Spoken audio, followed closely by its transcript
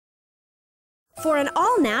For an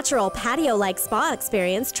all-natural patio-like spa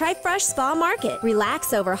experience, try Fresh Spa Market.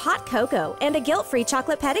 Relax over hot cocoa and a guilt-free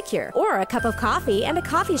chocolate pedicure, or a cup of coffee and a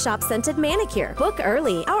coffee shop-scented manicure. Book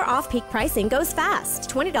early. Our off-peak pricing goes fast.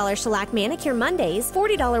 $20 shellac manicure Mondays,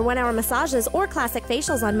 $40 one-hour massages or classic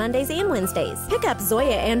facials on Mondays and Wednesdays. Pick up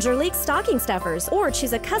Zoya and Jerlique stocking stuffers, or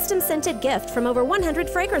choose a custom-scented gift from over 100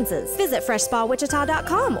 fragrances. Visit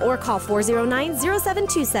FreshSpaWichita.com or call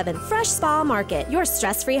 409-0727. Fresh Spa Market, your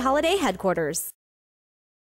stress-free holiday headquarters.